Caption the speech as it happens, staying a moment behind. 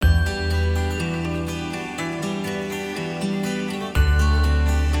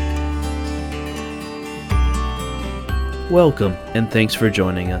Welcome, and thanks for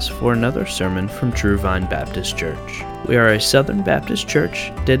joining us for another sermon from True Vine Baptist Church. We are a Southern Baptist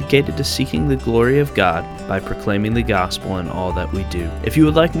church dedicated to seeking the glory of God by proclaiming the gospel in all that we do. If you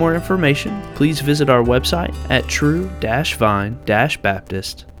would like more information, please visit our website at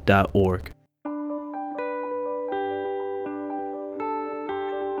true-vine-baptist.org.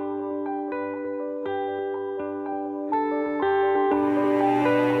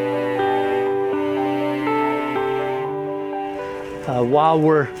 While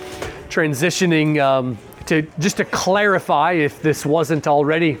we're transitioning, to clarify, if this wasn't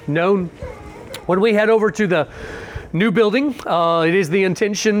already known, when we head over to the new building, it is the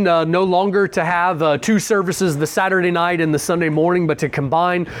intention no longer to have two services, the Saturday night and the Sunday morning, but to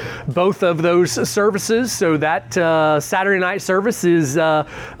combine both of those services. So that Saturday night service is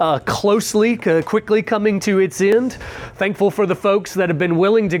quickly coming to its end. Thankful for the folks that have been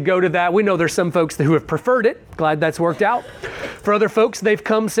willing to go to that. We know there's some folks who have preferred it. Glad that's worked out. For other folks, they've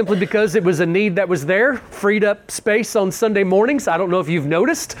come simply because it was a need that was there, freed up space on Sunday mornings. I don't know if you've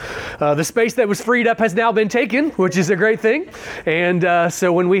noticed. The space that was freed up has now been taken, which is a great thing. And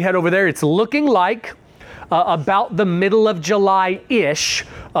so when we head over there, it's looking like about the middle of July-ish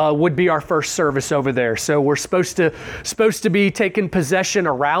would be our first service over there. So we're supposed to be taking possession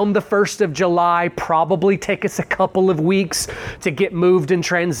around the 1st of July, probably take us a couple of weeks to get moved and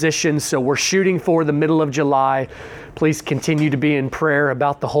transition. So we're shooting for the middle of July. Please continue to be in prayer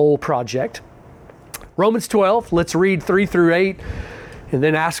about the whole project. Romans 12, let's read 3 through 8, and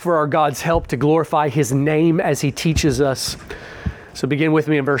then ask for our God's help to glorify His name as He teaches us. So begin with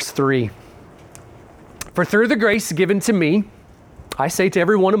me in verse 3. For through the grace given to me, I say to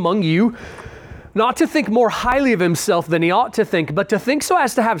everyone among you, not to think more highly of himself than he ought to think, but to think so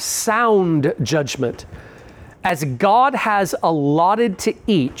as to have sound judgment, as God has allotted to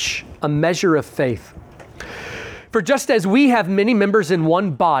each a measure of faith. For just as we have many members in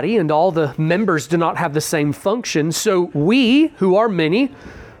one body, and all the members do not have the same function, so we, who are many,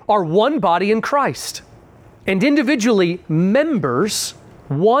 are one body in Christ, and individually members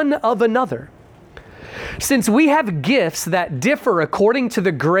one of another. Since we have gifts that differ according to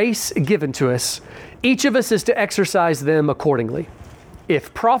the grace given to us, each of us is to exercise them accordingly.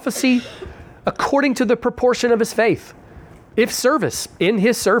 If prophecy, according to the proportion of his faith. If service, in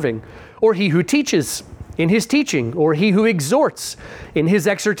his serving. Or he who teaches, in his teaching. Or he who exhorts, in his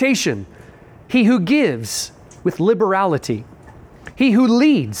exhortation. He who gives, with liberality. He who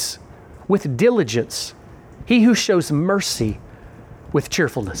leads, with diligence. He who shows mercy, with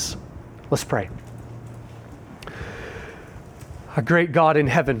cheerfulness. Let's pray. Our great God in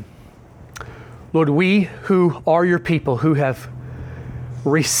heaven, Lord, we who are your people, who have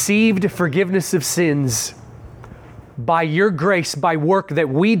received forgiveness of sins by your grace, by work that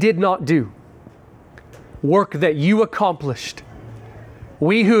we did not do, work that you accomplished,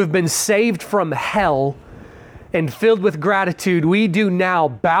 we who have been saved from hell and filled with gratitude, we do now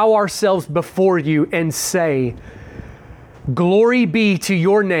bow ourselves before you and say, glory be to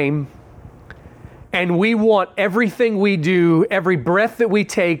your name. And we want everything we do, every breath that we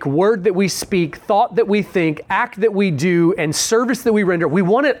take, word that we speak, thought that we think, act that we do, and service that we render, we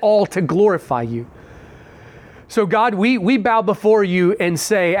want it all to glorify you. So God, we bow before you and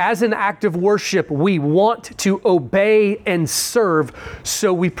say, as an act of worship, we want to obey and serve.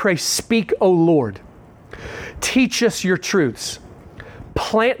 So we pray, speak, O Lord. Teach us your truths.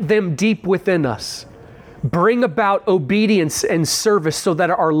 Plant them deep within us. Bring about obedience and service so that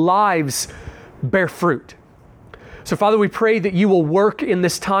our lives bear fruit. So Father, we pray that you will work in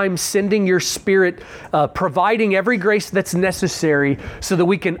this time, sending your Spirit, providing every grace that's necessary so that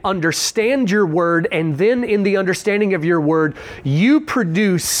we can understand your word, and then in the understanding of your word, you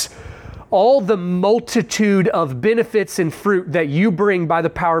produce all the multitude of benefits and fruit that you bring by the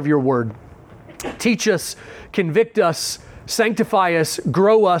power of your word. Teach us, convict us, sanctify us,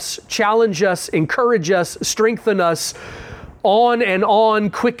 grow us, challenge us, encourage us, strengthen us, on and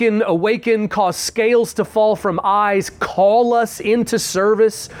on, quicken, awaken, cause scales to fall from eyes, call us into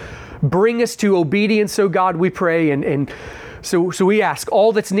service, bring us to obedience, oh God, we pray. And so we ask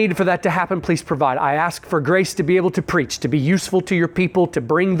all that's needed for that to happen, please provide. I ask for grace to be able to preach, to be useful to your people, to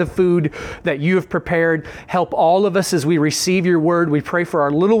bring the food that you have prepared. Help all of us as we receive your word. We pray for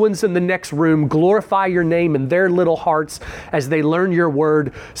our little ones in the next room. Glorify your name in their little hearts as they learn your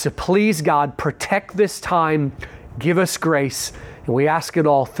word. So please, God, protect this time. Give us grace, and we ask it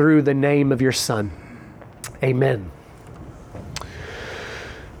all through the name of your Son. Amen.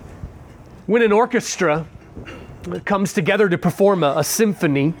 When an orchestra comes together to perform a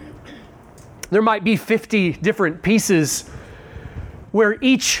symphony, there might be 50 different pieces where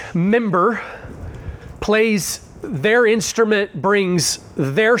each member plays their instrument brings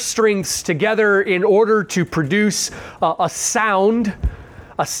their strengths together in order to produce a sound,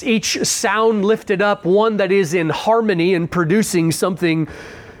 each sound lifted up, one that is in harmony and producing something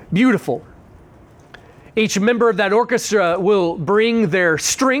beautiful. Each member of that orchestra will bring their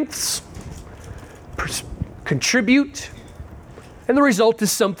strengths, contribute, and the result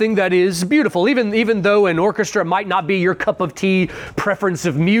is something that is beautiful. Even though an orchestra might not be your cup of tea preference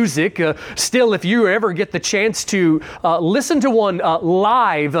of music, still, if you ever get the chance to listen to one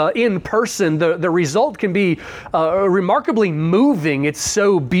live in person, the result can be remarkably moving. It's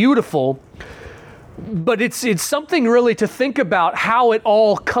so beautiful. But it's something really to think about how it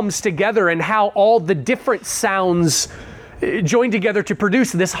all comes together and how all the different sounds join together to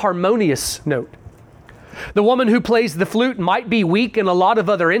produce this harmonious note. The woman who plays the flute might be weak in a lot of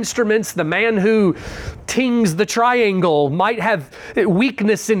other instruments. The man who tings the triangle might have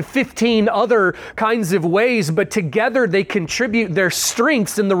weakness in 15 other kinds of ways, but together they contribute their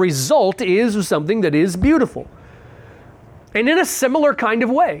strengths, and the result is something that is beautiful. And in a similar kind of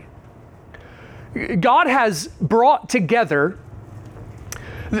way, God has brought together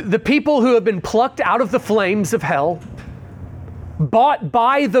the people who have been plucked out of the flames of hell, bought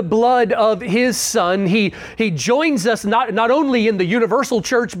by the blood of His Son. He joins us not only in the universal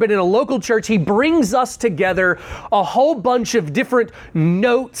church, but in a local church. He brings us together, a whole bunch of different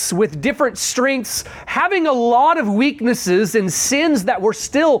notes with different strengths, having a lot of weaknesses and sins that we're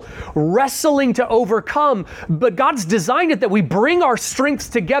still wrestling to overcome. But God's designed it that we bring our strengths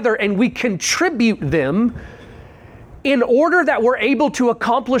together and we contribute them in order that we're able to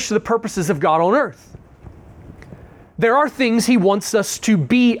accomplish the purposes of God on earth. There are things He wants us to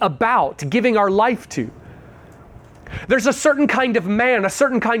be about, giving our life to. There's a certain kind of man, a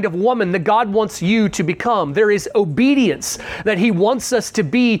certain kind of woman that God wants you to become. There is obedience that He wants us to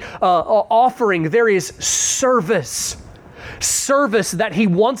be offering. There is service that He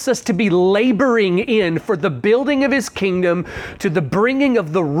wants us to be laboring in for the building of His kingdom, to the bringing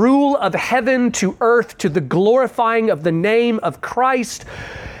of the rule of heaven to earth, to the glorifying of the name of Christ.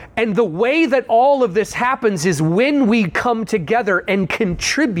 And the way that all of this happens is when we come together and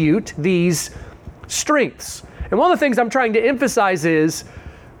contribute these strengths. And one of the things I'm trying to emphasize is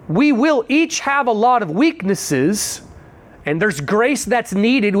we will each have a lot of weaknesses, and there's grace that's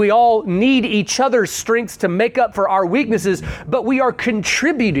needed. We all need each other's strengths to make up for our weaknesses, but we are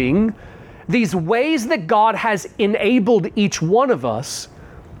contributing these ways that God has enabled each one of us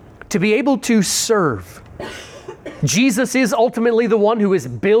to be able to serve. Jesus is ultimately the one who is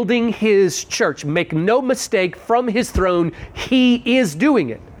building His church. Make no mistake, from His throne, He is doing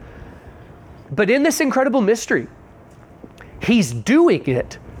it. But in this incredible mystery, He's doing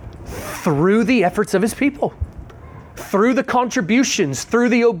it through the efforts of His people, through the contributions, through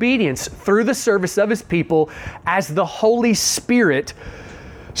the obedience, through the service of His people, as the Holy Spirit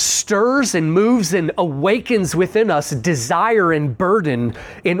stirs and moves and awakens within us desire and burden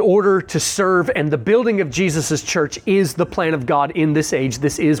in order to serve. And the building of Jesus' church is the plan of God in this age.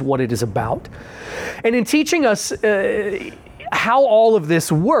 This is what it is about. And in teaching us how all of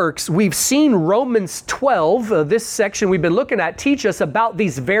this works, we've seen Romans 12, this section we've been looking at, teach us about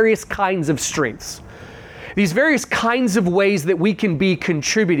these various kinds of strengths. These various kinds of ways that we can be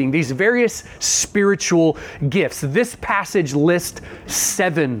contributing, these various spiritual gifts. This passage lists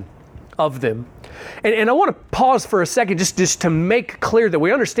 7 of them. And I want to pause for a second just to make clear that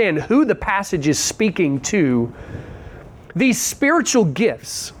we understand who the passage is speaking to. These spiritual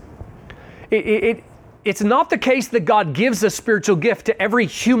gifts, it's not the case that God gives a spiritual gift to every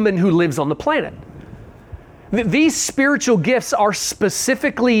human who lives on the planet. These spiritual gifts are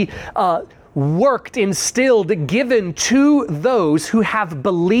specifically worked, instilled, given to those who have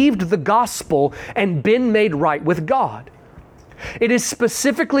believed the gospel and been made right with God. It is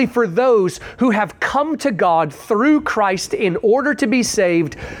specifically for those who have come to God through Christ in order to be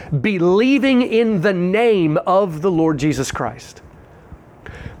saved, believing in the name of the Lord Jesus Christ.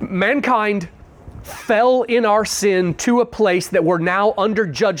 Mankind fell in our sin to a place that we're now under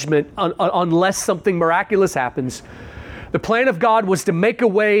judgment unless something miraculous happens. The plan of God was to make a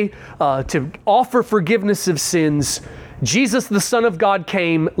way to offer forgiveness of sins. Jesus, the Son of God,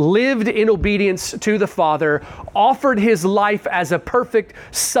 came, lived in obedience to the Father, offered His life as a perfect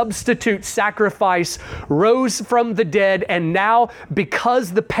substitute sacrifice, rose from the dead, and now,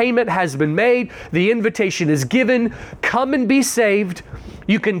 because the payment has been made, the invitation is given, come and be saved.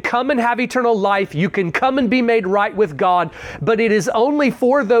 You can come and have eternal life. You can come and be made right with God, but it is only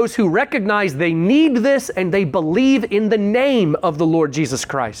for those who recognize they need this and they believe in the name of the Lord Jesus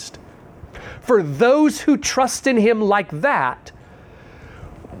Christ. For those who trust in Him like that,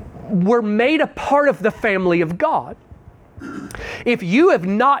 we're made a part of the family of God. If you have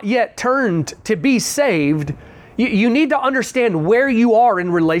not yet turned to be saved, you need to understand where you are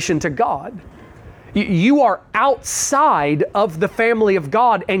in relation to God. You are outside of the family of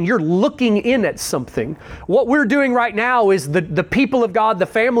God and you're looking in at something. What we're doing right now is the people of God, the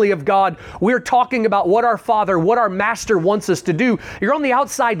family of God, we're talking about what our Father, what our Master wants us to do. You're on the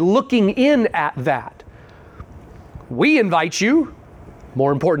outside looking in at that. We invite you,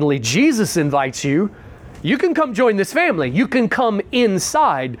 more importantly, Jesus invites you. You can come join this family. You can come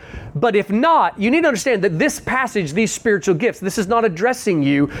inside. But if not, you need to understand that this passage, these spiritual gifts, this is not addressing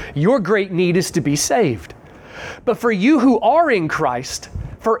you. Your great need is to be saved. But for you who are in Christ,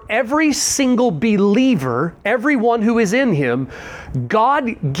 for every single believer, everyone who is in Him,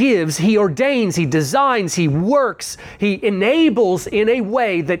 God gives, He ordains, He designs, He works, He enables in a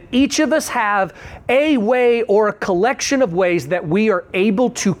way that each of us have a way or a collection of ways that we are able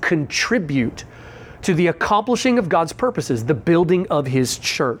to contribute to the accomplishing of God's purposes, the building of His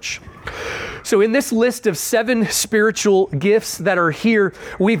church. So in this list of 7 spiritual gifts that are here,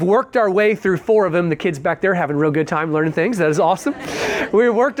 we've worked our way through 4 of them. The kids back there having a real good time learning things. That is awesome.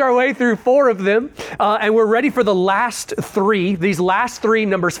 We've worked our way through 4 of them, and we're ready for the last 3. These last 3,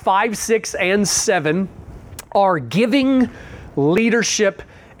 numbers 5, 6, and 7, are giving, leadership,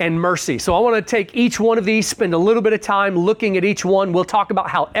 and mercy. So I want to take each one of these, spend a little bit of time looking at each one. We'll talk about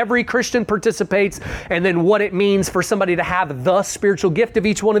how every Christian participates and then what it means for somebody to have the spiritual gift of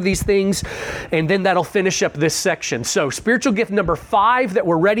each one of these things. And then that'll finish up this section. So spiritual gift number 5 that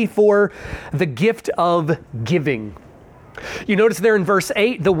we're ready for, the gift of giving. You notice there in verse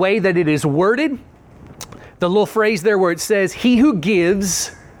 8, the way that it is worded, the little phrase there where it says, "He who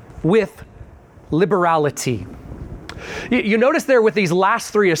gives with liberality." You notice there with these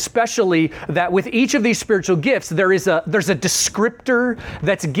last 3 especially that with each of these spiritual gifts there's a descriptor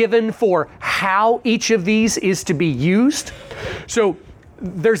that's given for how each of these is to be used. So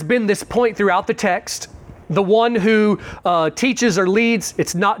there's been this point throughout the text. The one who teaches or leads,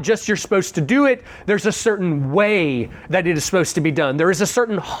 it's not just you're supposed to do it. There's a certain way that it is supposed to be done. There is a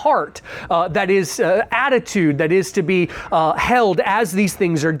certain heart that is attitude that is to be held as these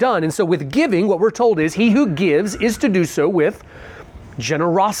things are done. And so with giving, what we're told is he who gives is to do so with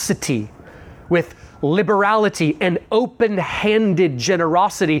generosity, with liberality, and open-handed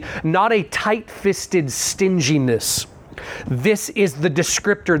generosity, not a tight-fisted stinginess. This is the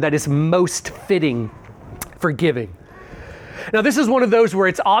descriptor that is most fitting for giving. Now, this is one of those where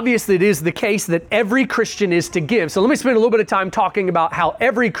it's obvious that it is the case that every Christian is to give. So let me spend a little bit of time talking about how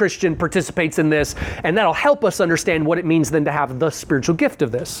every Christian participates in this, and that'll help us understand what it means then to have the spiritual gift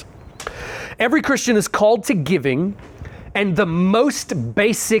of this. Every Christian is called to giving, and the most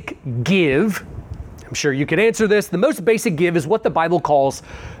basic give, I'm sure you could answer this, the most basic give is what the Bible calls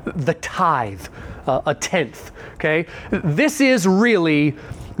the tithe, a tenth, okay? This is really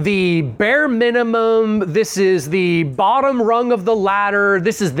the bare minimum. This is the bottom rung of the ladder.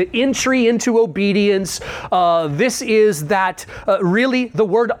 This is the entry into obedience. This is that really the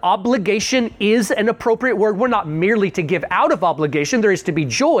word obligation is an appropriate word. We're not merely to give out of obligation. There is to be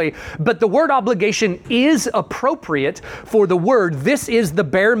joy, but the word obligation is appropriate for the word. This is the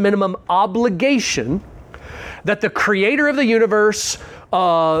bare minimum obligation that the creator of the universe,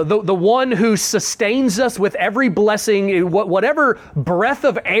 the one who sustains us with every blessing, whatever breath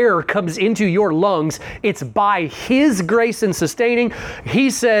of air comes into your lungs, it's by His grace and sustaining.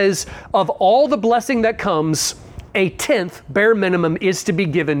 He says, of all the blessing that comes, a tenth, bare minimum, is to be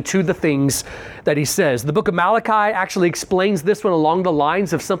given to the things that He says. The book of Malachi actually explains this one along the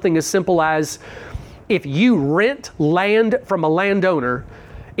lines of something as simple as, if you rent land from a landowner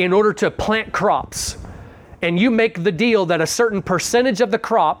in order to plant crops, and you make the deal that a certain percentage of the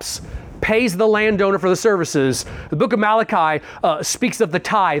crops pays the landowner for the services, the book of Malachi speaks of the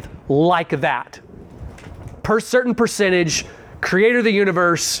tithe like that. Per certain percentage, creator of the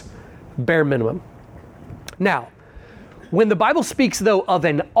universe, bare minimum. Now, when the Bible speaks, though, of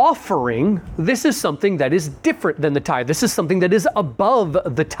an offering, this is something that is different than the tithe. This is something that is above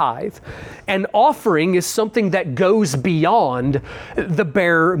the tithe. An offering is something that goes beyond the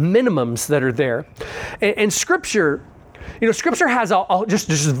bare minimums that are there. And Scripture, Scripture has just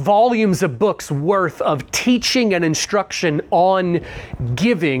volumes of books worth of teaching and instruction on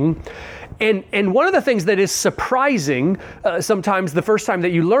giving. And one of the things that is surprising, sometimes the first time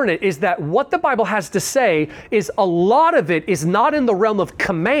that you learn it, is that what the Bible has to say is a lot of it is not in the realm of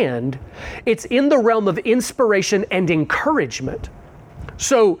command, it's in the realm of inspiration and encouragement.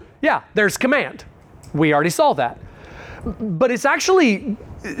 So, yeah, there's command. We already saw that. But it's actually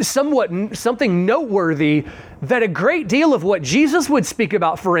something noteworthy that a great deal of what Jesus would speak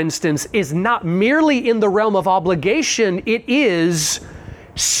about, for instance, is not merely in the realm of obligation, it is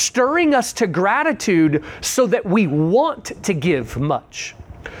stirring us to gratitude so that we want to give much.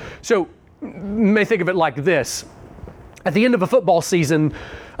 So you may think of it like this. At the end of a football season,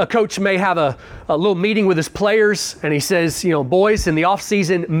 a coach may have a little meeting with his players, and he says, boys, in the off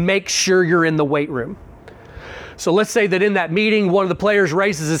season, make sure you're in the weight room. So let's say that in that meeting, one of the players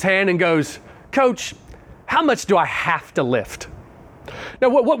raises his hand and goes, Coach, how much do I have to lift? Now,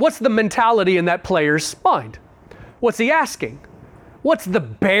 what's the mentality in that player's mind? What's he asking? What's the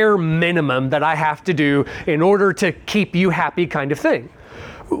bare minimum that I have to do in order to keep you happy kind of thing?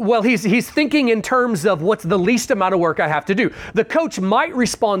 Well, he's thinking in terms of what's the least amount of work I have to do. The coach might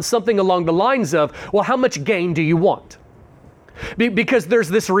respond something along the lines of, well, how much gain do you want? Because there's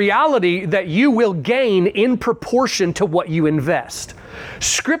this reality that you will gain in proportion to what you invest.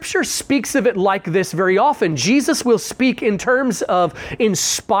 Scripture speaks of it like this very often. Jesus will speak in terms of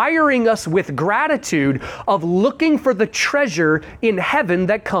inspiring us with gratitude, of looking for the treasure in heaven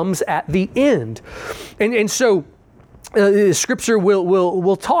that comes at the end. And so Scripture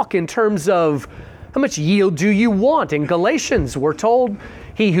will talk in terms of how much yield do you want. In Galatians, we're told,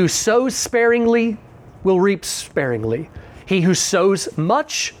 he who sows sparingly will reap sparingly. He who sows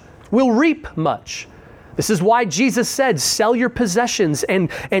much will reap much. This is why Jesus said, sell your possessions and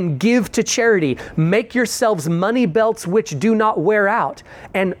give to charity. Make yourselves money belts which do not wear out,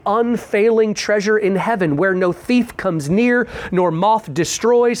 an unfailing treasure in heaven where no thief comes near, nor moth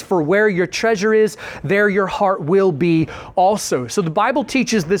destroys, for where your treasure is, there your heart will be also. So the Bible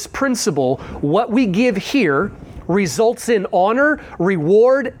teaches this principle. What we give here results in honor,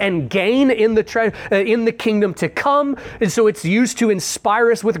 reward, and gain in the kingdom to come. And so it's used to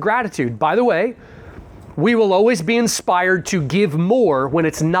inspire us with gratitude. By the way, we will always be inspired to give more when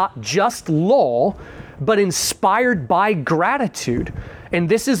it's not just law, but inspired by gratitude. And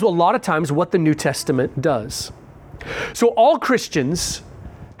this is a lot of times what the New Testament does. So all Christians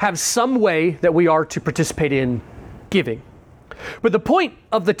have some way that we are to participate in giving. But the point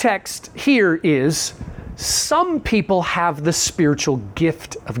of the text here is some people have the spiritual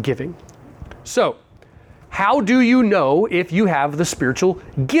gift of giving. So, how do you know if you have the spiritual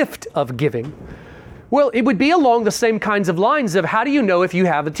gift of giving? Well, it would be along the same kinds of lines of how do you know if you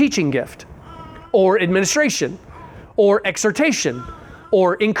have a teaching gift, or administration, or exhortation,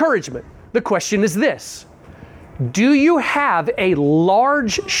 or encouragement? The question is this: do you have a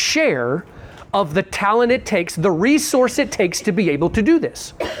large share of the talent it takes, the resource it takes to be able to do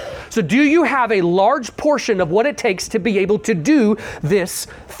this? So do you have a large portion of what it takes to be able to do this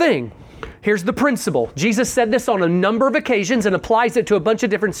thing? Here's the principle. Jesus said this on a number of occasions and applies it to a bunch of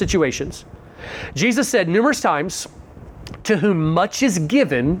different situations. Jesus said numerous times, to whom much is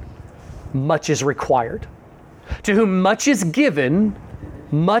given, much is required. To whom much is given,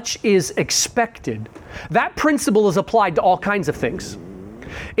 much is expected. That principle is applied to all kinds of things.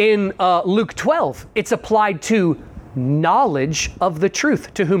 In Luke 12, it's applied to knowledge of the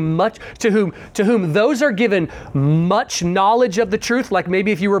truth. To whom those are given much knowledge of the truth, like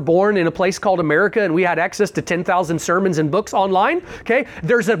maybe if you were born in a place called America and we had access to 10,000 sermons and books online, okay?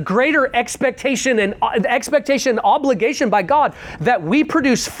 There's a greater expectation and obligation by God that we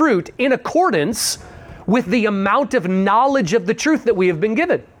produce fruit in accordance with the amount of knowledge of the truth that we have been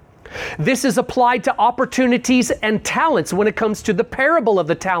given. This is applied to opportunities and talents when it comes to the parable of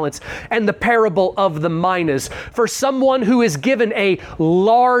the talents and the parable of the minas. For someone who is given a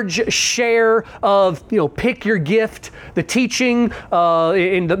large share of, pick your gift, the teaching,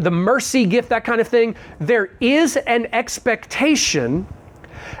 in the mercy gift, that kind of thing, there is an expectation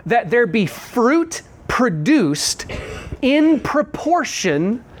that there be fruit produced in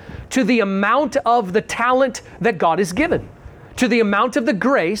proportion to the amount of the talent that God has given, to the amount of the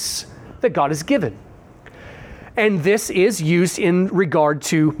grace that God has given. And this is used in regard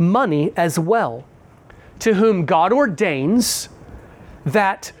to money as well. To whom God ordains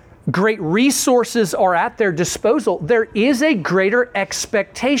that great resources are at their disposal, there is a greater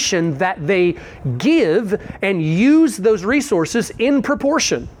expectation that they give and use those resources in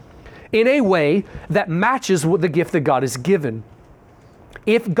proportion, in a way that matches with the gift that God has given.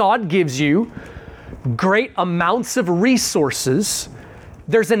 If God gives you great amounts of resources,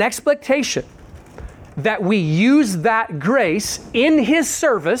 there's an expectation that we use that grace in His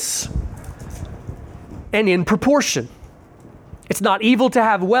service and in proportion. It's not evil to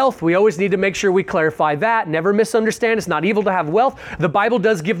have wealth. We always need to make sure we clarify that. Never misunderstand. It's not evil to have wealth. The Bible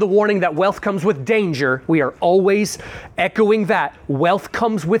does give the warning that wealth comes with danger. We are always echoing that. Wealth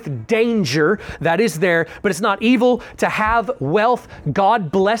comes with danger. That is there. But it's not evil to have wealth.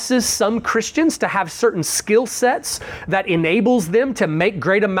 God blesses some Christians to have certain skill sets that enables them to make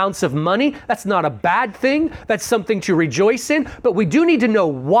great amounts of money. That's not a bad thing. That's something to rejoice in. But we do need to know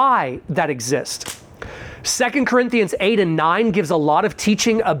why that exists. 2 Corinthians 8 and 9 gives a lot of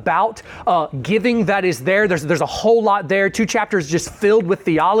teaching about giving that is there. There's a whole lot there. 2 chapters just filled with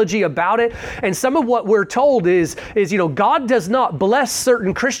theology about it. And some of what we're told is God does not bless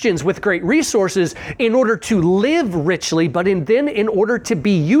certain Christians with great resources in order to live richly, but in order to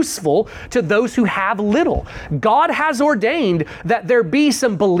be useful to those who have little. God has ordained that there be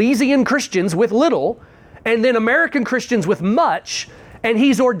some Belizean Christians with little, and then American Christians with much. And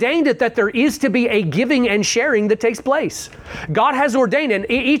He's ordained it that there is to be a giving and sharing that takes place. God has ordained, and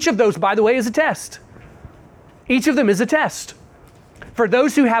each of those, by the way, is a test. Each of them is a test. For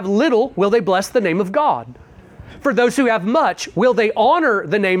those who have little, will they bless the name of God? For those who have much, will they honor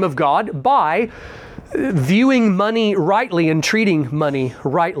the name of God by viewing money rightly and treating money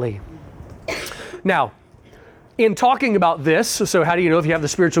rightly? Now, in talking about this, so how do you know if you have the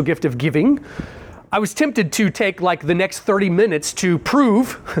spiritual gift of giving? I was tempted to take like the next 30 minutes to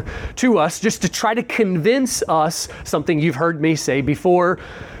prove to us, just to try to convince us something you've heard me say before.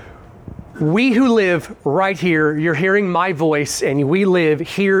 We who live right here, you're hearing my voice, and we live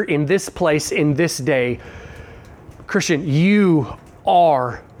here in this place, in this day. Christian, you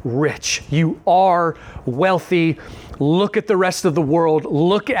are rich. You are wealthy. Look at the rest of the world.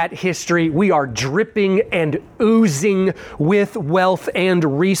 Look at history. We are dripping and oozing with wealth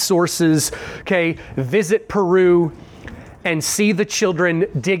and resources. Okay, visit Peru and see the children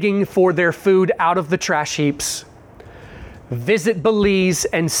digging for their food out of the trash heaps. Visit Belize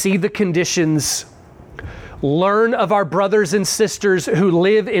and see the conditions. Learn of our brothers and sisters who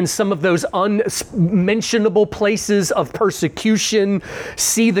live in some of those unmentionable places of persecution.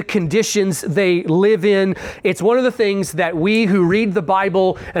 See the conditions they live in. It's one of the things that we who read the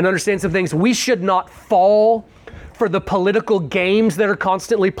Bible and understand some things, we should not fall for the political games that are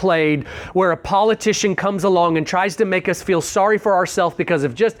constantly played, where a politician comes along and tries to make us feel sorry for ourselves because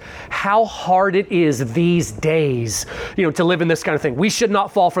of just how hard it is these days, to live in this kind of thing. We should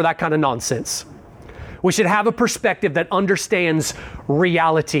not fall for that kind of nonsense. We should have a perspective that understands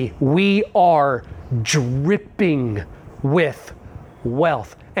reality. We are dripping with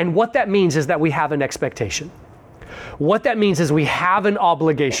wealth. And what that means is that we have an expectation. What that means is we have an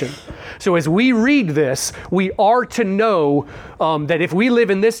obligation. So as we read this, we are to know that if we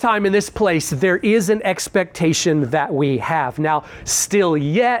live in this time, in this place, there is an expectation that we have. Now, still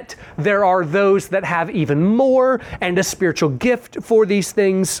yet, there are those that have even more and a spiritual gift for these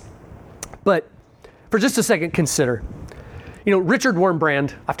things. But for just a second, consider. Richard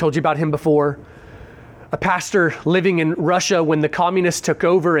Wurmbrand, I've told you about him before, a pastor living in Russia when the communists took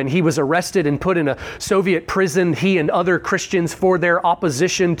over, and he was arrested and put in a Soviet prison, he and other Christians, for their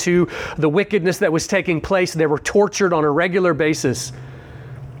opposition to the wickedness that was taking place. They were tortured on a regular basis.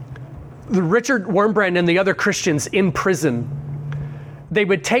 Richard Wurmbrand and the other Christians in prison, they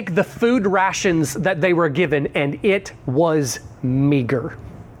would take the food rations that they were given, and it was meager.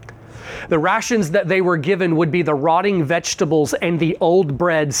 The rations that they were given would be the rotting vegetables and the old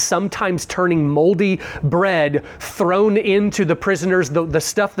bread, sometimes turning moldy bread, thrown into the prisoners, the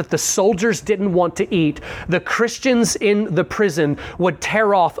stuff that the soldiers didn't want to eat. The Christians in the prison would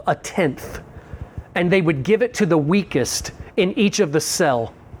tear off a tenth, and they would give it to the weakest in each of the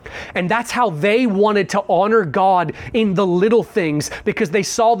cell. And that's how they wanted to honor God in the little things, because they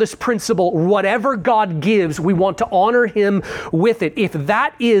saw this principle: whatever God gives, we want to honor Him with it. If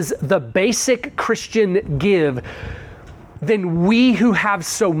that is the basic Christian give, then we who have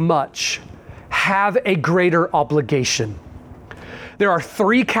so much have a greater obligation. There are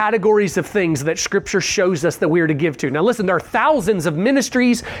 3 categories of things that Scripture shows us that we are to give to. Now listen, there are thousands of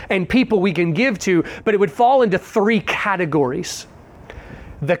ministries and people we can give to, but it would fall into 3 categories.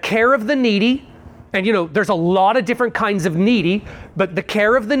 The care of the needy, and there's a lot of different kinds of needy, but the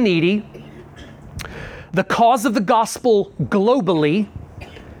care of the needy, the cause of the gospel globally,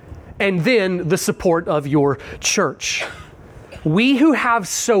 and then the support of your church. We who have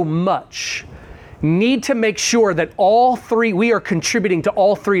so much need to make sure that we are contributing to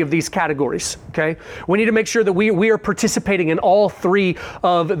all three of these categories, okay? We need to make sure that we are participating in all three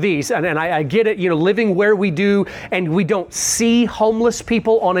of these. And I get it, living where we do and we don't see homeless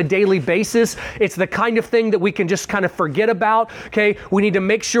people on a daily basis. It's the kind of thing that we can just kind of forget about, okay? We need to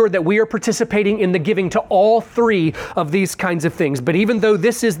make sure that we are participating in the giving to all three of these kinds of things. But even though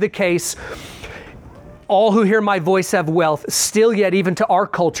this is the case, all who hear my voice have wealth. Still yet, even to our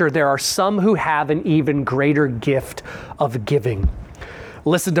culture, there are some who have an even greater gift of giving.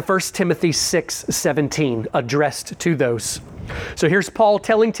 Listen to 1 Timothy 6:17, addressed to those. So here's Paul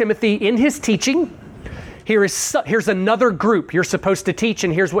telling Timothy in his teaching, here's another group you're supposed to teach,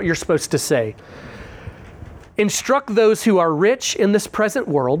 and here's what you're supposed to say. Instruct those who are rich in this present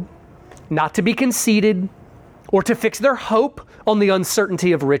world not to be conceited or to fix their hope on the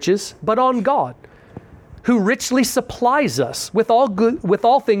uncertainty of riches, but on God, who richly supplies us with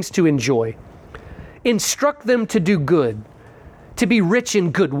all things to enjoy. Instruct them to do good, to be rich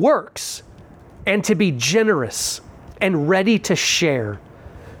in good works, and to be generous and ready to share,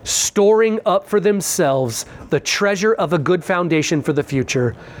 storing up for themselves the treasure of a good foundation for the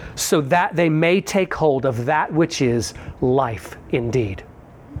future, so that they may take hold of that which is life indeed.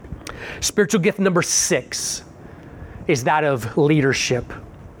 Spiritual gift number 6 is that of leadership.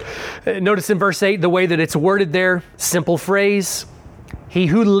 Notice in verse 8, the way that it's worded there, simple phrase, he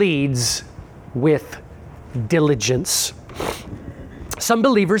who leads with diligence. Some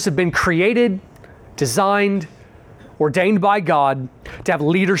believers have been created, designed, ordained by God to have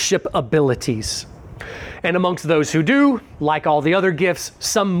leadership abilities. And amongst those who do, like all the other gifts,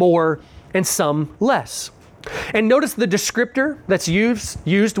 some more and some less. And notice the descriptor that's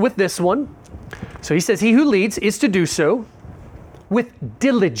used with this one. So he says, he who leads is to do so with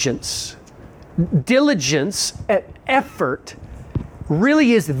diligence. Diligence, effort,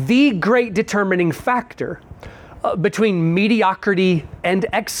 really is the great determining factor between mediocrity and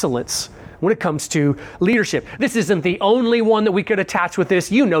excellence when it comes to leadership. This isn't the only one that we could attach with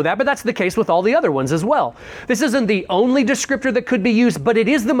this. You know that, but that's the case with all the other ones as well. This isn't the only descriptor that could be used, but it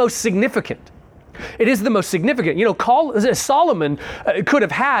is the most significant. It is the most significant. Solomon could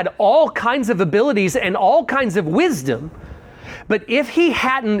have had all kinds of abilities and all kinds of wisdom, but if he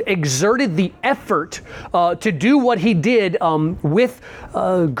hadn't exerted the effort to do what he did with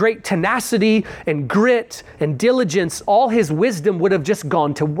great tenacity and grit and diligence, all his wisdom would have just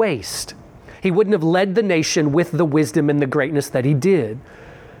gone to waste. He wouldn't have led the nation with the wisdom and the greatness that he did.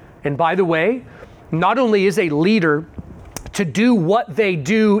 And by the way, not only is a leader to do what they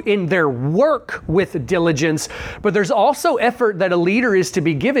do in their work with diligence, but there's also effort that a leader is to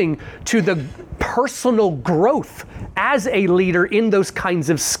be giving to the personal growth as a leader in those kinds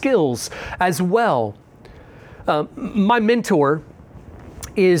of skills as well. My mentor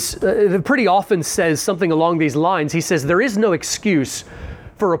pretty often says something along these lines. He says, there is no excuse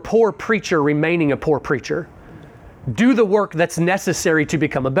for a poor preacher remaining a poor preacher. Do the work that's necessary to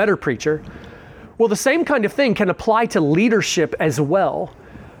become a better preacher. Well, the same kind of thing can apply to leadership as well.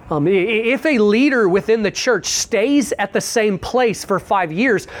 If a leader within the church stays at the same place for 5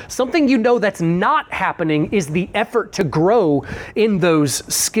 years, something that's not happening is the effort to grow in those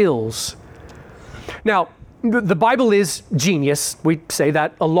skills. Now, the Bible is genius. We say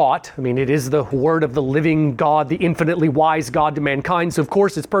that a lot. It is the word of the living God, the infinitely wise God to mankind. So of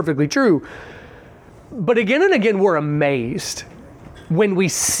course it's perfectly true. But again and again, we're amazed when we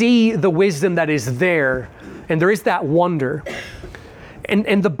see the wisdom that is there, and there is that wonder.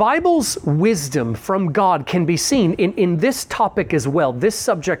 And the Bible's wisdom from God can be seen in this topic as well, this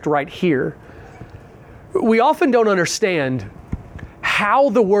subject right here. We often don't understand how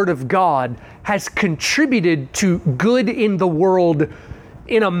the Word of God has contributed to good in the world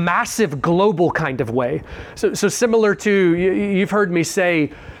in a massive global kind of way. So similar to, you've heard me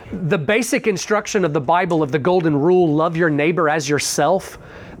say, the basic instruction of the Bible of the golden rule, love your neighbor as yourself,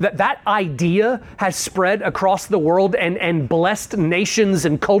 that idea has spread across the world and blessed nations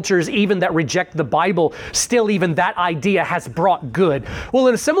and cultures even that reject the Bible. Still, even that idea has brought good. Well,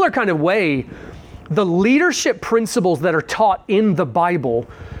 in a similar kind of way, the leadership principles that are taught in the Bible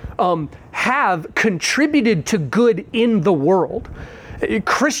have contributed to good in the world.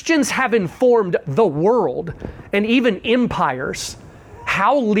 Christians have informed the world and even empires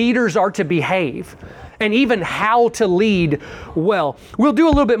how leaders are to behave and even how to lead well. We'll do a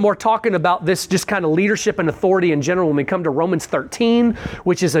little bit more talking about this, just kind of leadership and authority in general when we come to Romans 13,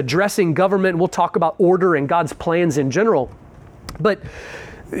 which is addressing government. We'll talk about order and God's plans in general. But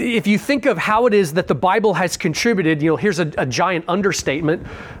if you think of how it is that the Bible has contributed, here's a giant understatement.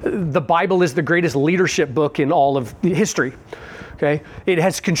 The Bible is the greatest leadership book in all of history. Okay? It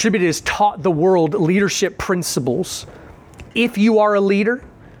has contributed, has taught the world leadership principles. If you are a leader,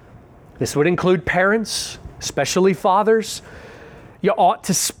 this would include parents, especially fathers. You ought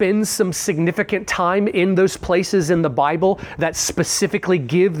to spend some significant time in those places in the Bible that specifically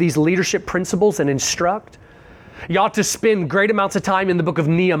give these leadership principles and instruct. You ought to spend great amounts of time in the book of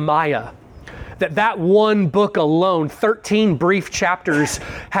Nehemiah. That one book alone, 13 brief chapters,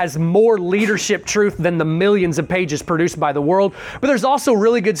 has more leadership truth than the millions of pages produced by the world. But there's also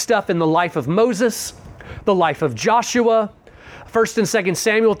really good stuff in the life of Moses, the life of Joshua, 1st and 2nd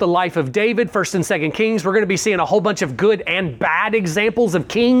Samuel, the life of David, 1st and 2nd Kings. We're going to be seeing a whole bunch of good and bad examples of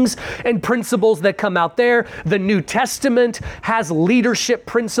kings and principles that come out there. The New Testament has leadership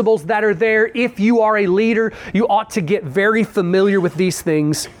principles that are there. If you are a leader, you ought to get very familiar with these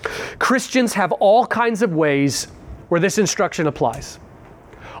things. Christians have all kinds of ways where this instruction applies.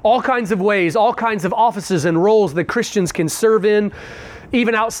 All kinds of ways, all kinds of offices and roles that Christians can serve in,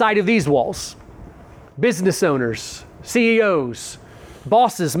 even outside of these walls. Business owners, CEOs,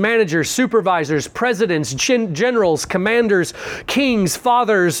 bosses, managers, supervisors, presidents, generals, commanders, kings,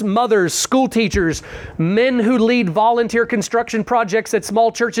 fathers, mothers, school teachers, men who lead volunteer construction projects at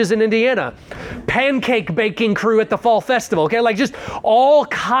small churches in Indiana, pancake baking crew at the fall festival, okay? Like just all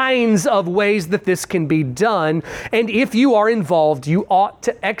kinds of ways that this can be done. And if you are involved, you ought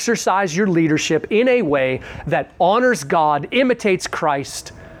to exercise your leadership in a way that honors God, imitates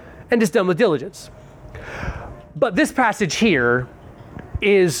Christ, and is done with diligence. But this passage here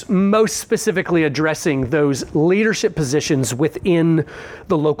is most specifically addressing those leadership positions within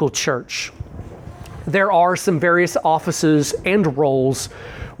the local church. There are some various offices and roles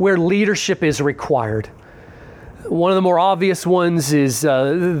where leadership is required. One of the more obvious ones is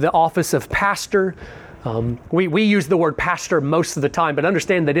the office of pastor. We use the word pastor most of the time, but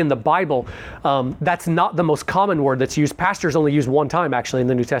understand that in the Bible, that's not the most common word that's used. Pastor is only used one time, actually, in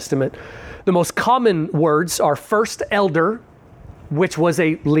the New Testament. The most common words are first elder, which was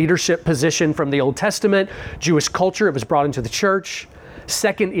a leadership position from the Old Testament. Jewish culture, it was brought into the church.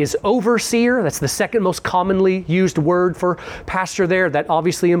 Second is overseer. That's the second most commonly used word for pastor there. That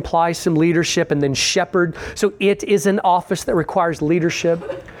obviously implies some leadership. And then shepherd. So it is an office that requires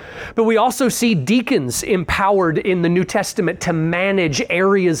leadership. But we also see deacons empowered in the New Testament to manage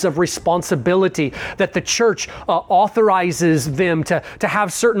areas of responsibility, that the church authorizes them to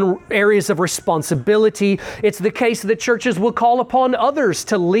have certain areas of responsibility. It's the case that churches will call upon others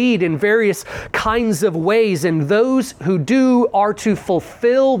to lead in various kinds of ways, and those who do are to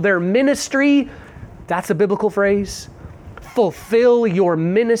fulfill their ministry. That's a biblical phrase. Fulfill your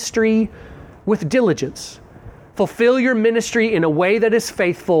ministry with diligence. Fulfill your ministry in a way that is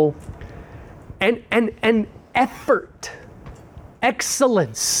faithful and effort,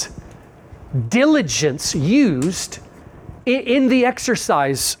 excellence, diligence used in the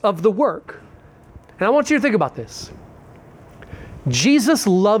exercise of the work. And I want you to think about this. Jesus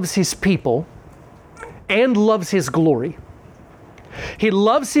loves his people and loves his glory. He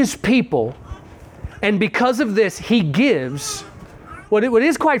loves his people, and because of this, he gives what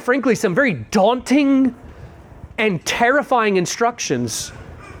is quite frankly some very daunting and terrifying instructions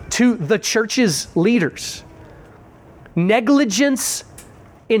to the church's leaders. Negligence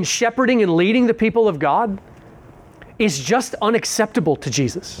in shepherding and leading the people of God is just unacceptable to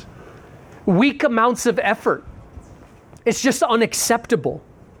Jesus. Weak amounts of effort, it's just unacceptable.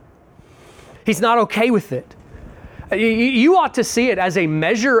 He's not okay with it. You ought to see it as a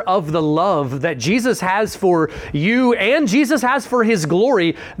measure of the love that Jesus has for you and Jesus has for his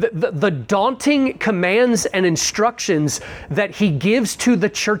glory, the daunting commands and instructions that he gives to the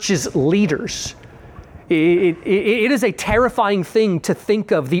church's leaders. It is a terrifying thing to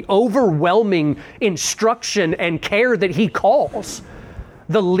think of, the overwhelming instruction and care that he calls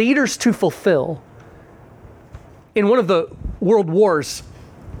the leaders to fulfill. In one of the world wars,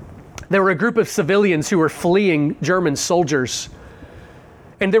 there were a group of civilians who were fleeing German soldiers,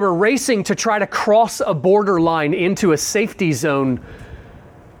 and they were racing to try to cross a border line into a safety zone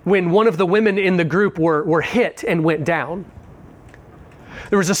when one of the women in the group were hit and went down.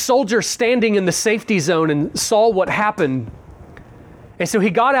 There was a soldier standing in the safety zone and saw what happened. And so he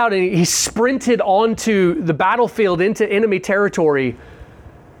got out and he sprinted onto the battlefield into enemy territory,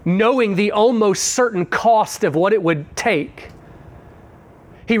 knowing the almost certain cost of what it would take.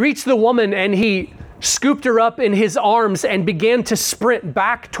 He reached the woman and he scooped her up in his arms and began to sprint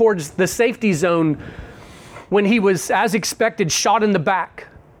back towards the safety zone when he was, as expected, shot in the back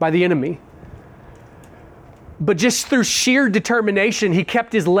by the enemy. But just through sheer determination, he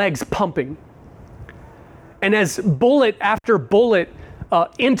kept his legs pumping. And as bullet after bullet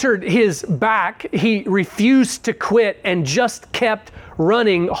entered his back, he refused to quit and just kept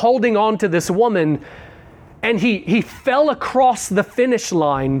running, holding on to this woman. And he fell across the finish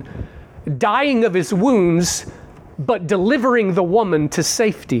line, dying of his wounds, but delivering the woman to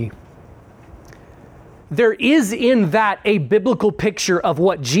safety. There is in that a biblical picture of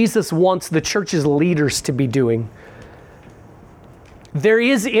what Jesus wants the church's leaders to be doing. There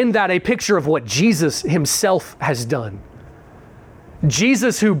is in that a picture of what Jesus himself has done.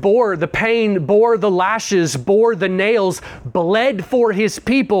 Jesus, who bore the pain, bore the lashes, bore the nails, bled for his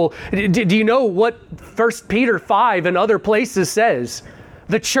people. Do you know what 1 Peter 5 and other places says?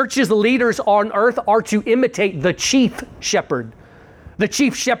 The church's leaders on earth are to imitate the chief shepherd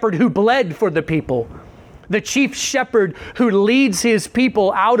who bled for the people. The chief shepherd who leads his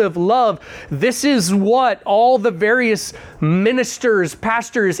people out of love. This is what all the various ministers,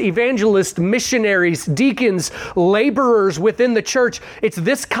 pastors, evangelists, missionaries, deacons, laborers within the church, it's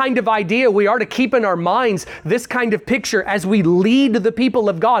this kind of idea we are to keep in our minds, this kind of picture as we lead the people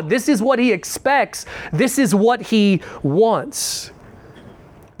of God. This is what he expects. This is what he wants.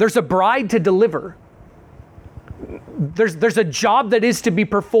 There's a bride to deliver. There's a job that is to be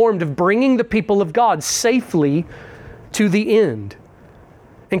performed of bringing the people of God safely to the end.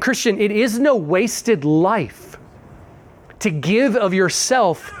 And Christian, it is no wasted life to give of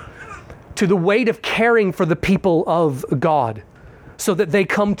yourself to the weight of caring for the people of God so that they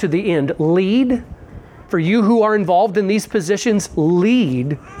come to the end. Lead, for you who are involved in these positions,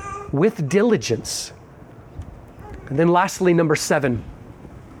 lead with diligence. And then lastly, number 7.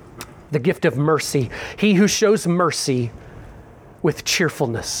 The gift of mercy. He who shows mercy with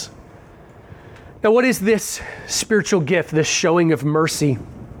cheerfulness. Now, what is this spiritual gift, this showing of mercy?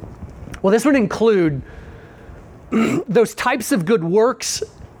 Well, this would include those types of good works,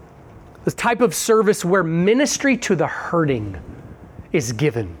 the type of service where ministry to the hurting is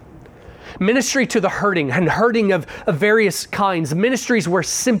given. Ministry to the hurting, and hurting of various kinds. Ministries where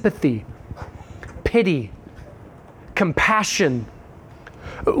sympathy, pity, compassion,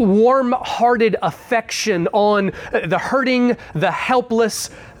 warm-hearted affection on the hurting, the helpless,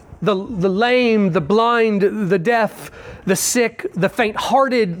 the lame, the blind, the deaf, the sick, the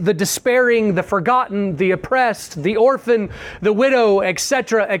faint-hearted, the despairing, the forgotten, the oppressed, the orphan, the widow,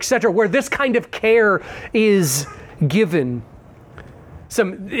 etc., where this kind of care is given.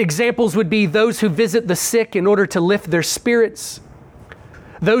 Some examples would be those who visit the sick in order to lift their spirits,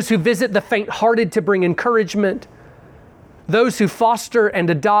 those who visit the faint-hearted to bring encouragement, those who foster and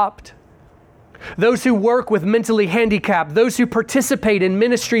adopt, those who work with mentally handicapped, those who participate in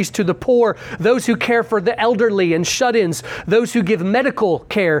ministries to the poor, those who care for the elderly and shut-ins, those who give medical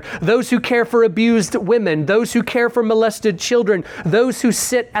care, those who care for abused women, those who care for molested children, those who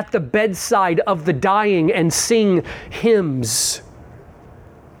sit at the bedside of the dying and sing hymns.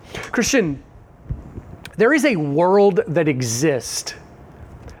 Christian, there is a world that exists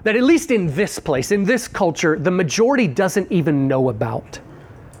that at least in this place, in this culture, the majority doesn't even know about.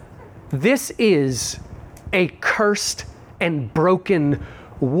 This is a cursed and broken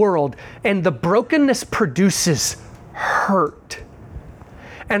world, and the brokenness produces hurt.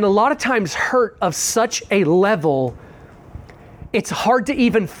 And a lot of times hurt of such a level, it's hard to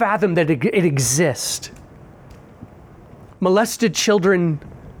even fathom that it exists. Molested children,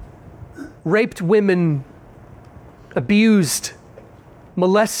 raped women, abused,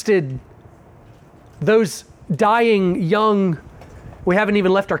 molested, those dying young. We haven't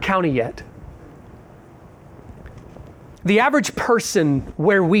even left our county yet. The average person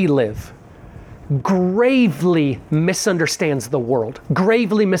where we live gravely misunderstands the world,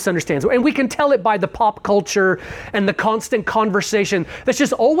 gravely misunderstands. And we can tell it by the pop culture and the constant conversation that's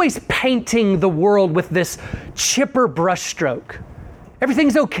just always painting the world with this chipper brushstroke.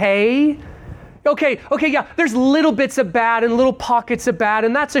 Everything's okay. Okay, yeah, there's little bits of bad and little pockets of bad,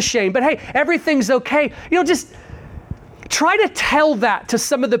 and that's a shame. But hey, everything's okay. Just try to tell that to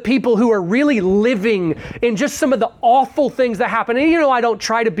some of the people who are really living in just some of the awful things that happen. And I don't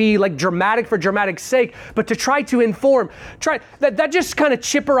try to be like dramatic for dramatic's sake, but to try to inform. Try that just kind of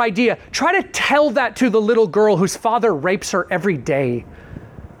chipper idea. Try to tell that to the little girl whose father rapes her every day.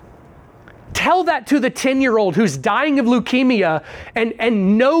 Tell that to the 10-year-old who's dying of leukemia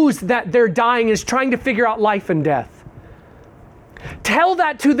and knows that they're dying and is trying to figure out life and death. Tell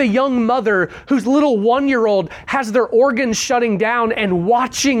that to the young mother whose little 1-year-old has their organs shutting down and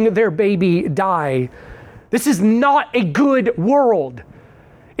watching their baby die. This is not a good world.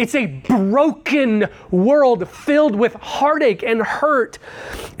 It's a broken world filled with heartache and hurt.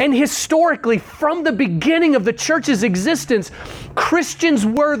 And historically, from the beginning of the church's existence, Christians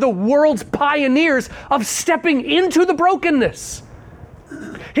were the world's pioneers of stepping into the brokenness.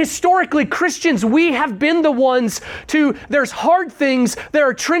 Historically, Christians, we have been the ones there's hard things, there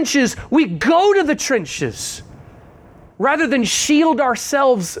are trenches, we go to the trenches rather than shield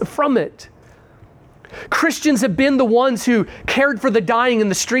ourselves from it. Christians have been the ones who cared for the dying in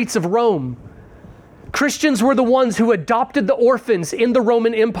the streets of Rome. Christians were the ones who adopted the orphans in the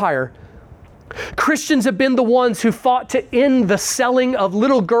Roman Empire. Christians have been the ones who fought to end the selling of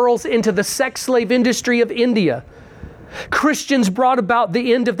little girls into the sex slave industry of India. Christians brought about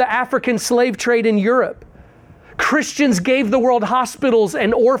the end of the African slave trade in Europe. Christians gave the world hospitals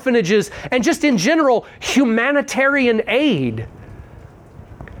and orphanages and just in general humanitarian aid.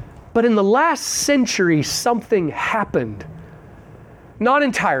 But in the last century, something happened. Not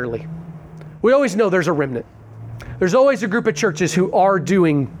entirely. We always know there's a remnant. There's always a group of churches who are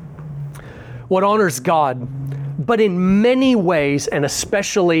doing what honors God, but in many ways, and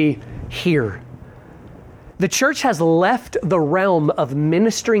especially here, the church has left the realm of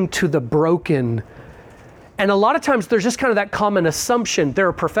ministering to the broken. And a lot of times there's just kind of that common assumption there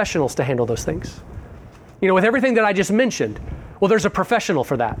are professionals to handle those things. With everything that I just mentioned, well, there's a professional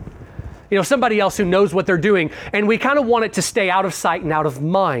for that. Somebody else who knows what they're doing, and we kind of want it to stay out of sight and out of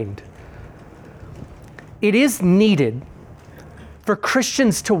mind. It is needed for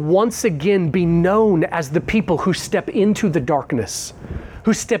Christians to once again be known as the people who step into the darkness,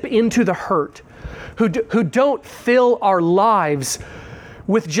 who step into the hurt, who don't fill our lives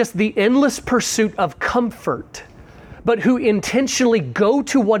with just the endless pursuit of comfort, but who intentionally go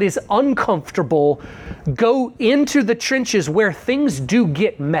to what is uncomfortable, go into the trenches where things do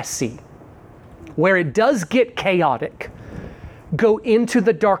get messy, where it does get chaotic, go into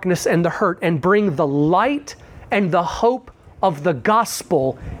the darkness and the hurt and bring the light and the hope of the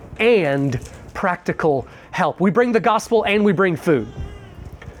gospel and practical help. We bring the gospel and we bring food.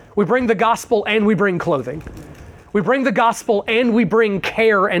 We bring the gospel and we bring clothing. We bring the gospel and we bring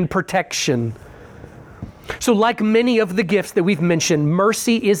care and protection. So like many of the gifts that we've mentioned,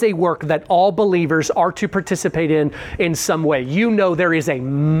 mercy is a work that all believers are to participate in some way. There is a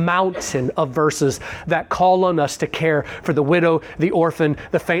mountain of verses that call on us to care for the widow, the orphan,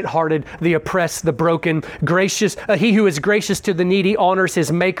 the faint-hearted, the oppressed, the broken. He who is gracious to the needy honors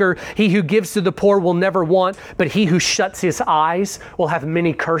his maker. He who gives to the poor will never want, but he who shuts his eyes will have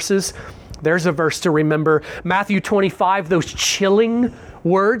many curses. There's a verse to remember. Matthew 25, those chilling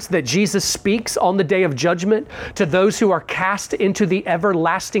words that Jesus speaks on the day of judgment to those who are cast into the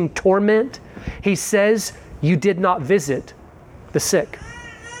everlasting torment. He says, you did not visit the sick.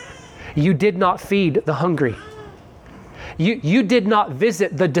 You did not feed the hungry. You did not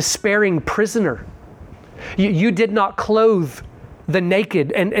visit the despairing prisoner. You did not clothe the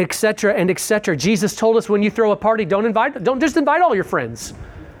naked, and etc. and etc. Jesus told us when you throw a party, don't just invite all your friends.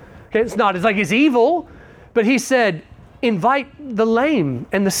 Okay, it's like it's evil, but he said, invite the lame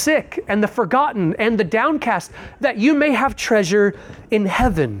and the sick and the forgotten and the downcast, that you may have treasure in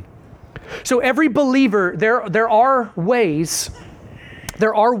heaven. So every believer, there are ways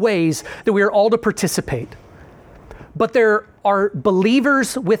that we are all to participate. But there are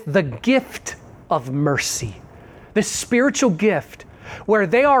believers with the gift of mercy, this spiritual gift, where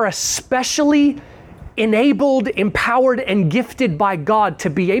they are especially enabled, empowered, and gifted by God to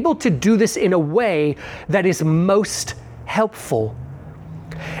be able to do this in a way that is most helpful.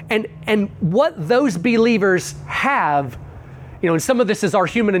 And what those believers have, and some of this is our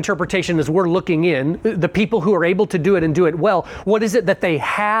human interpretation as we're looking in, the people who are able to do it and do it well, what is it that they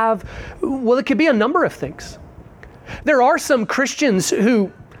have? Well, it could be a number of things. There are some Christians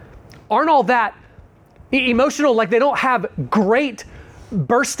who aren't all that emotional, like they don't have great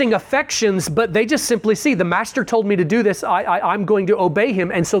bursting affections, but they just simply see the master told me to do this, I'm going to obey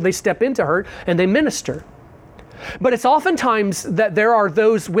him, and so they step into hurt and they minister. But it's oftentimes that there are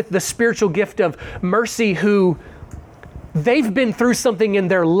those with the spiritual gift of mercy who they've been through something in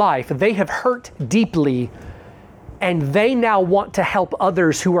their life, they have hurt deeply, and they now want to help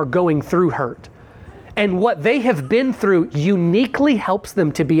others who are going through hurt. And what they have been through uniquely helps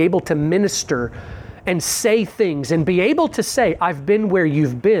them to be able to minister and say things and be able to say, I've been where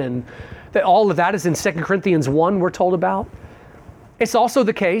you've been. That all of that is in 2 Corinthians 1 we're told about. It's also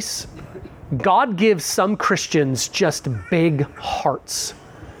the case, God gives some Christians just big hearts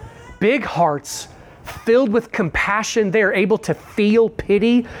filled with compassion. They are able to feel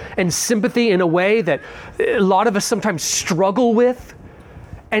pity and sympathy in a way that a lot of us sometimes struggle with.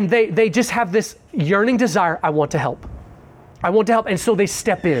 And they just have this yearning desire, I want to help. And so they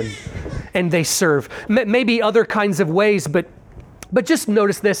step in and they serve. Maybe other kinds of ways, but just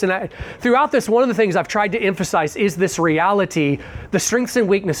notice this. And throughout this, one of the things I've tried to emphasize is this reality, the strengths and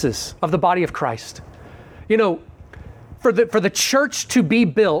weaknesses of the body of Christ. for the church to be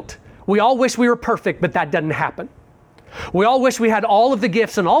built, we all wish we were perfect, but that doesn't happen. We all wish we had all of the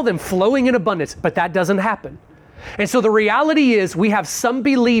gifts and all of them flowing in abundance, but that doesn't happen. And so the reality is we have some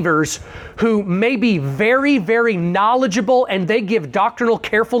believers who may be very, very knowledgeable and they give doctrinal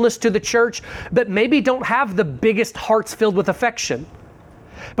carefulness to the church, but maybe don't have the biggest hearts filled with affection.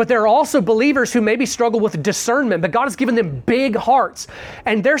 But there are also believers who maybe struggle with discernment, but God has given them big hearts.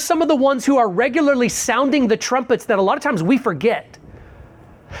 And they're some of the ones who are regularly sounding the trumpets that a lot of times we forget.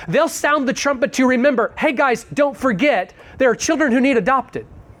 They'll sound the trumpet to remember, hey guys, don't forget, there are children who need adopted.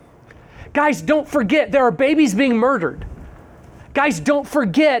 Guys, don't forget, there are babies being murdered. Guys, don't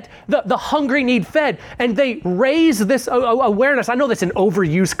forget, the hungry need fed. And they raise this awareness. I know that's an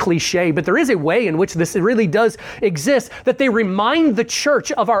overused cliche, but there is a way in which this really does exist, that they remind the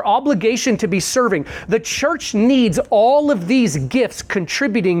church of our obligation to be serving. The church needs all of these gifts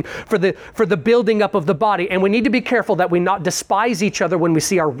contributing for the building up of the body. And we need to be careful that we not despise each other when we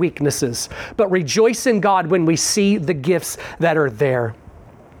see our weaknesses, but rejoice in God when we see the gifts that are there.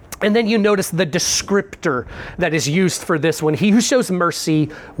 And then you notice the descriptor that is used for this one. He who shows mercy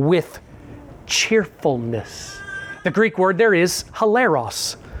with cheerfulness. The Greek word there is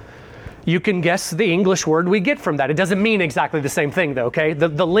hilaros. You can guess the English word we get from that. It doesn't mean exactly the same thing though, okay?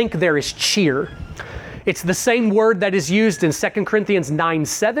 The link there is cheer. It's the same word that is used in 2 Corinthians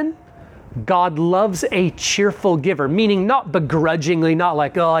 9:7. God loves a cheerful giver, meaning not begrudgingly, not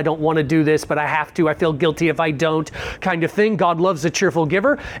like, oh, I don't want to do this, but I have to, I feel guilty if I don't, kind of thing. God loves a cheerful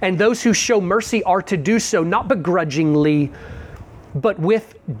giver, and those who show mercy are to do so, not begrudgingly, but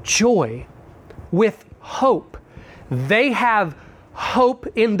with joy, with hope. They have hope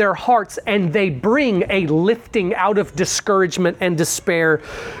in their hearts, and they bring a lifting out of discouragement and despair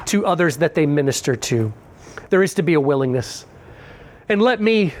to others that they minister to. There is to be a willingness. And let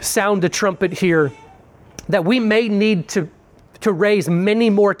me sound the trumpet here that we may need to raise many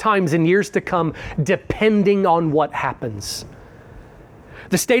more times in years to come, depending on what happens.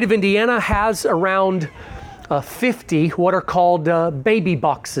 The state of Indiana has around 50 what are called baby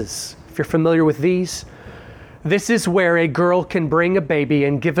boxes. If you're familiar with these, this is where a girl can bring a baby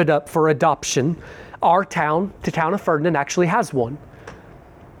and give it up for adoption. Our town, the town of Ferdinand, actually has one.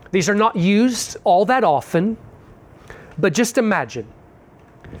 These are not used all that often, but just imagine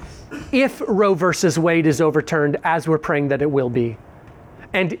if Roe versus Wade is overturned, as we're praying that it will be,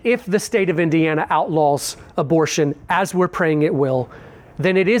 and if the state of Indiana outlaws abortion, as we're praying it will,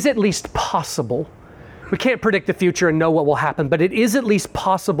 then it is at least possible. We can't predict the future and know what will happen, but it is at least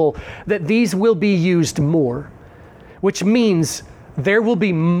possible that these will be used more, which means there will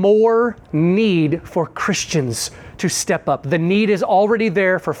be more need for Christians to step up. The need is already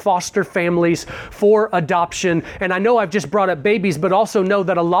there for foster families, for adoption. And I know I've just brought up babies, but also know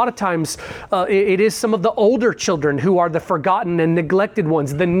that a lot of times it is some of the older children who are the forgotten and neglected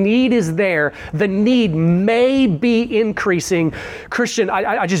ones. The need is there. The need may be increasing. Christian,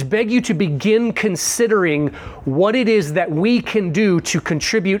 I just beg you to begin considering what it is that we can do to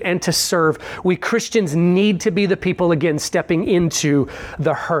contribute and to serve. We Christians need to be the people again stepping into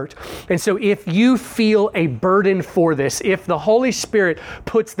the hurt. And so if you feel a burden for this, if the Holy Spirit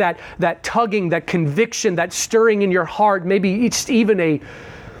puts that tugging, that conviction, that stirring in your heart, maybe it's even a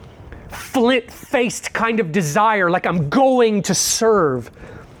flint-faced kind of desire, like I'm going to serve,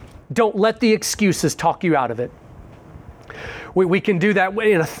 don't let the excuses talk you out of it. We can do that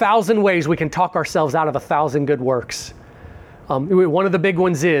in 1,000 ways. We can talk ourselves out of 1,000 good works. One of the big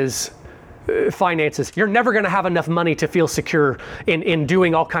ones is finances. You're never going to have enough money to feel secure in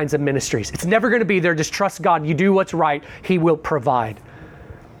doing all kinds of ministries. It's never going to be there. Just trust God. You do what's right. He will provide.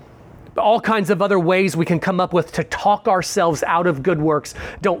 All kinds of other ways we can come up with to talk ourselves out of good works.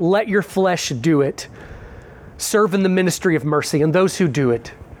 Don't let your flesh do it. Serve in the ministry of mercy, and those who do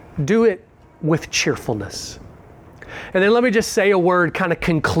it with cheerfulness. And then let me just say a word kind of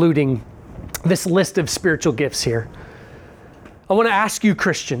concluding this list of spiritual gifts here. I want to ask you,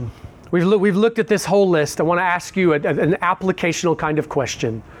 Christian, we've looked at this whole list. I want to ask you an applicational kind of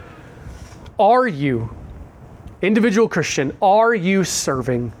question. Are you, individual Christian, are you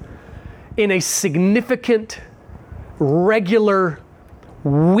serving in a significant, regular,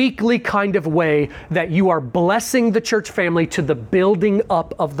 weekly kind of way that you are blessing the church family to the building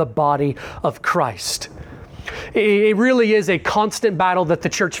up of the body of Christ? It really is a constant battle that the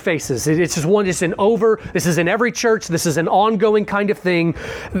church faces. This is in every church, this is an ongoing kind of thing,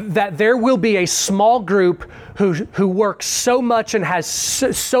 that there will be a small group who work so much and has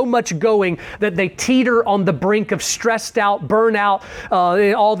so much going that they teeter on the brink of stressed out, burnout,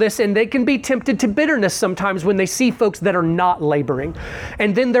 all this, and they can be tempted to bitterness sometimes when they see folks that are not laboring.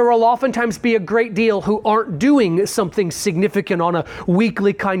 And then there will oftentimes be a great deal who aren't doing something significant on a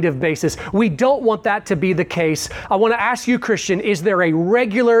weekly kind of basis. We don't want that to be the case. I want to ask you, Christian, is there a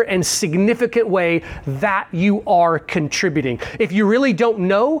regular and significant way that you are contributing? If you really don't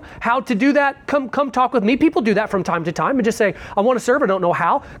know how to do that, come talk with me. People do that from time to time and just say, I want to serve, I don't know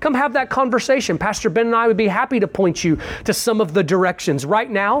how. Come have that conversation. Pastor Ben and I would be happy to point you to some of the directions. Right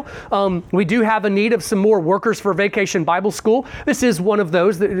now, we do have a need of some more workers for Vacation Bible School. This is one of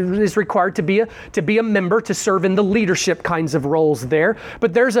those that is required to be a member to serve in the leadership kinds of roles there.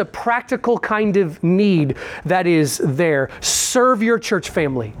 But there's a practical kind of need that is there. Serve your church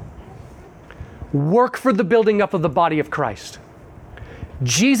family. Work for the building up of the body of Christ.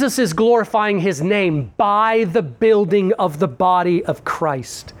 Jesus is glorifying his name by the building of the body of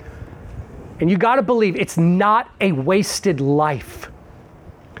Christ. And you got to believe it's not a wasted life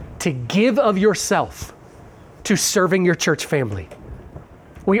to give of yourself to serving your church family.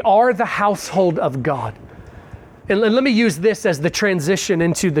 We are the household of God. And let me use this as the transition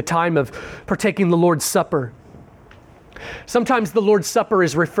into the time of partaking the Lord's Supper. Sometimes the Lord's Supper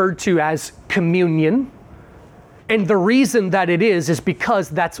is referred to as communion. And the reason that it is because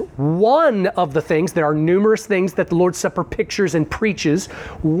that's one of the things. There are numerous things that the Lord's Supper pictures and preaches.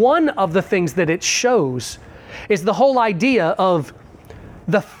 One of the things that it shows is the whole idea of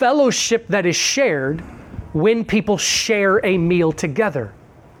the fellowship that is shared when people share a meal together.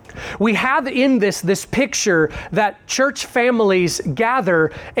 We have in this picture that church families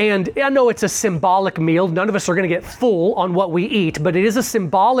gather, and I know it's a symbolic meal. None of us are going to get full on what we eat, but it is a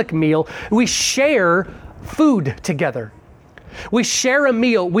symbolic meal. We share food together. We share a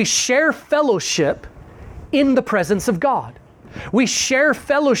meal. We share fellowship in the presence of God. We share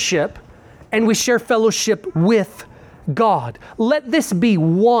fellowship, and we share fellowship with God. Let this be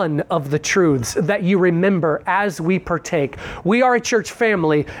one of the truths that you remember as we partake. We are a church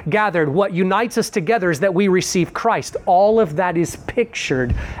family gathered. What unites us together is that we receive Christ. All of that is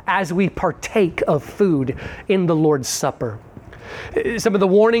pictured as we partake of food in the Lord's Supper. Some of the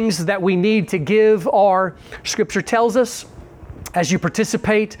warnings that we need to give are, Scripture tells us, as you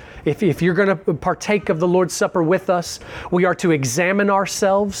participate, if you're going to partake of the Lord's Supper with us, we are to examine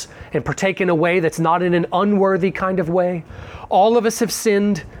ourselves and partake in a way that's not in an unworthy kind of way. All of us have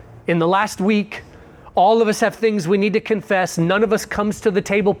sinned in the last week. All of us have things we need to confess. None of us comes to the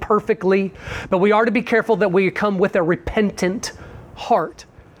table perfectly, but we are to be careful that we come with a repentant heart.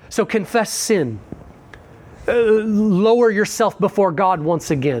 So confess sin. Lower yourself before God once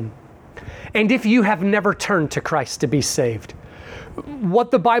again. And if you have never turned to Christ to be saved,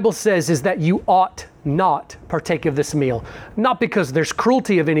 what the Bible says is that you ought not partake of this meal. Not because there's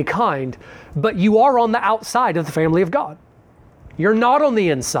cruelty of any kind, but you are on the outside of the family of God. You're not on the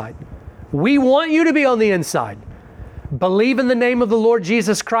inside. We want you to be on the inside. Believe in the name of the Lord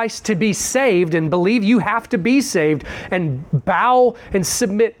Jesus Christ to be saved, and believe you have to be saved, and bow and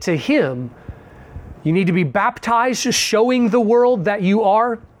submit to Him. You need to be baptized, showing the world that you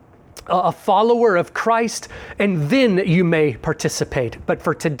are a follower of Christ, and then you may participate. But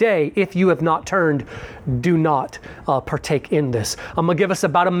for today, if you have not turned, do not partake in this. I'm going to give us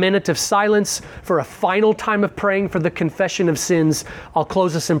about a minute of silence for a final time of praying for the confession of sins. I'll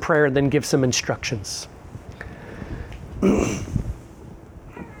close us in prayer and then give some instructions.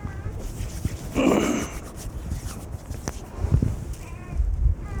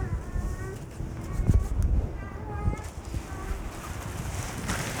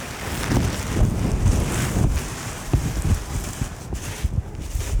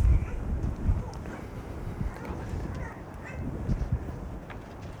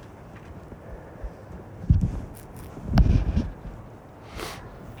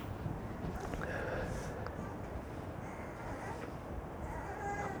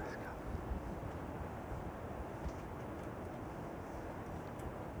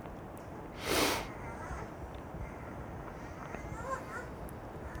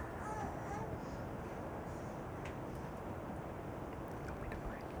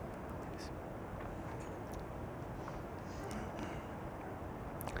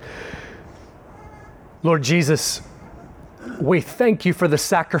 Lord Jesus, we thank you for the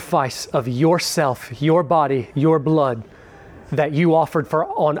sacrifice of yourself, your body, your blood that you offered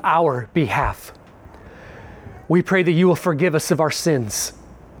on our behalf. We pray that you will forgive us of our sins.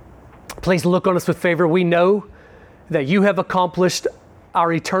 Please look on us with favor. We know that you have accomplished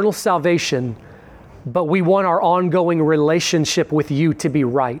our eternal salvation, but we want our ongoing relationship with you to be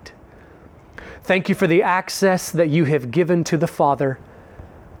right. Thank you for the access that you have given to the Father.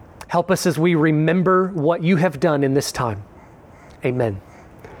 Help us as we remember what you have done in this time. Amen.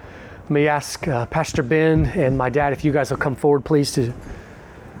 Let me ask Pastor Ben and my dad if you guys will come forward, please, to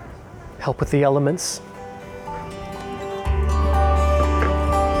help with the elements.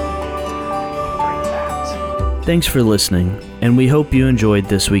 Thanks for listening, and we hope you enjoyed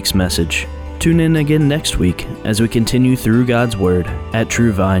this week's message. Tune in again next week as we continue through God's Word at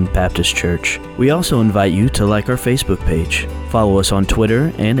True Vine Baptist Church. We also invite you to like our Facebook page, follow us on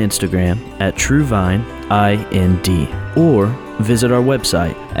Twitter and Instagram at TrueVineIND, or visit our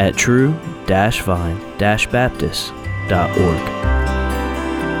website at true-vine-baptist.org.